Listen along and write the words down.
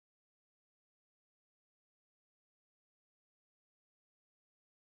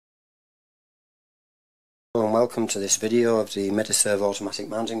Hello and welcome to this video of the Metaserv automatic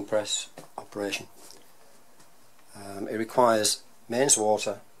mounting press operation. It requires mains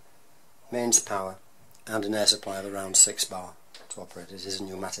water, mains power and an air supply of around 6 bar to operate. It is a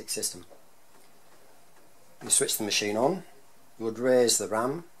pneumatic system. You switch the machine on, you would raise the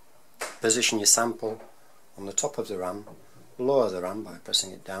ram, position your sample on the top of the ram, lower the ram by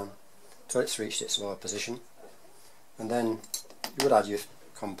pressing it down until it's reached its lower position, and then you would add your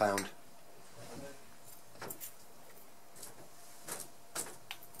compound.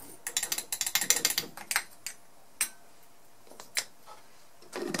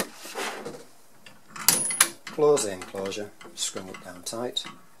 Close the enclosure, screw it down tight.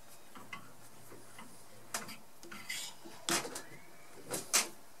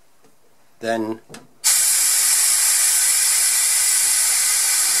 Then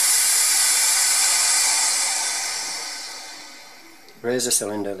raise the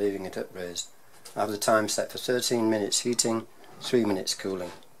cylinder, leaving it upraised. I have the time set for 13 minutes heating, 3 minutes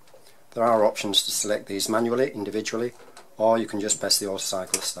cooling. There are options to select these manually, individually, or you can just press the auto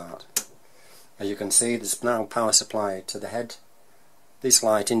cycle start. As you can see, there's now power supply to the head. This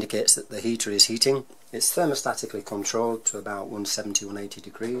light indicates that the heater is heating. It's thermostatically controlled to about 170-180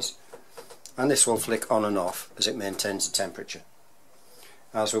 degrees, and this will flick on and off as it maintains the temperature.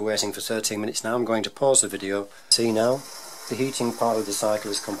 As we're waiting for 13 minutes now, I'm going to pause the video. See now, the heating part of the cycle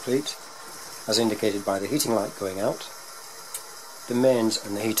is complete, as indicated by the heating light going out, the mains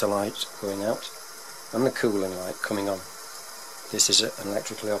and the heater light going out, and the cooling light coming on. This is an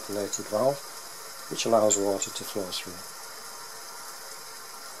electrically operated valve which allows water to flow through.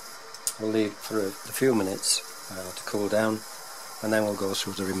 We'll leave for a few minutes to cool down, and then we'll go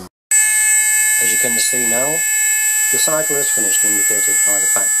through the removal. As you can see now, the cycle is finished, indicated by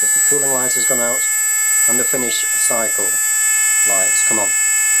the fact that the cooling light has gone out and the finish cycle light has come on.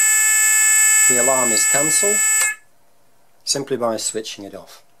 The alarm is cancelled simply by switching it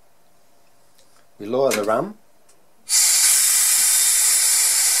off. We lower the ram,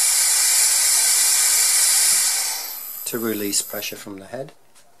 to release pressure from the head.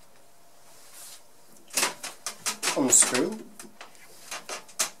 Unscrew.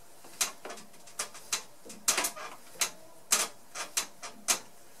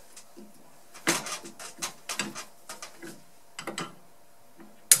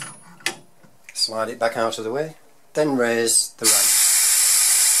 Slide it back out of the way, then raise the ram.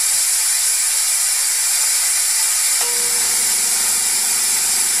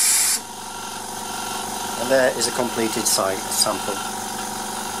 And there is a completed sample.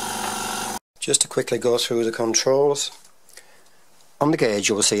 Just to quickly go through the controls. On the gauge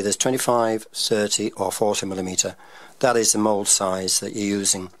you will see there's 25, 30 or 40mm. That is the mould size that you're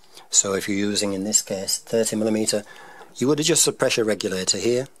using. So if you're using, in this case, 30mm, you would adjust the pressure regulator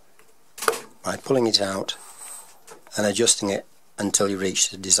here by pulling it out and adjusting it until you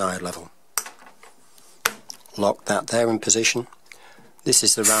reach the desired level. Lock that there in position. This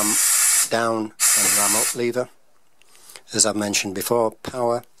is the ram down and ram up lever. As I've mentioned before,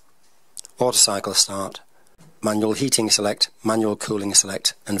 power, auto cycle start, manual heating select, manual cooling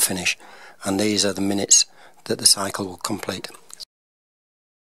select and finish. And these are the minutes that the cycle will complete.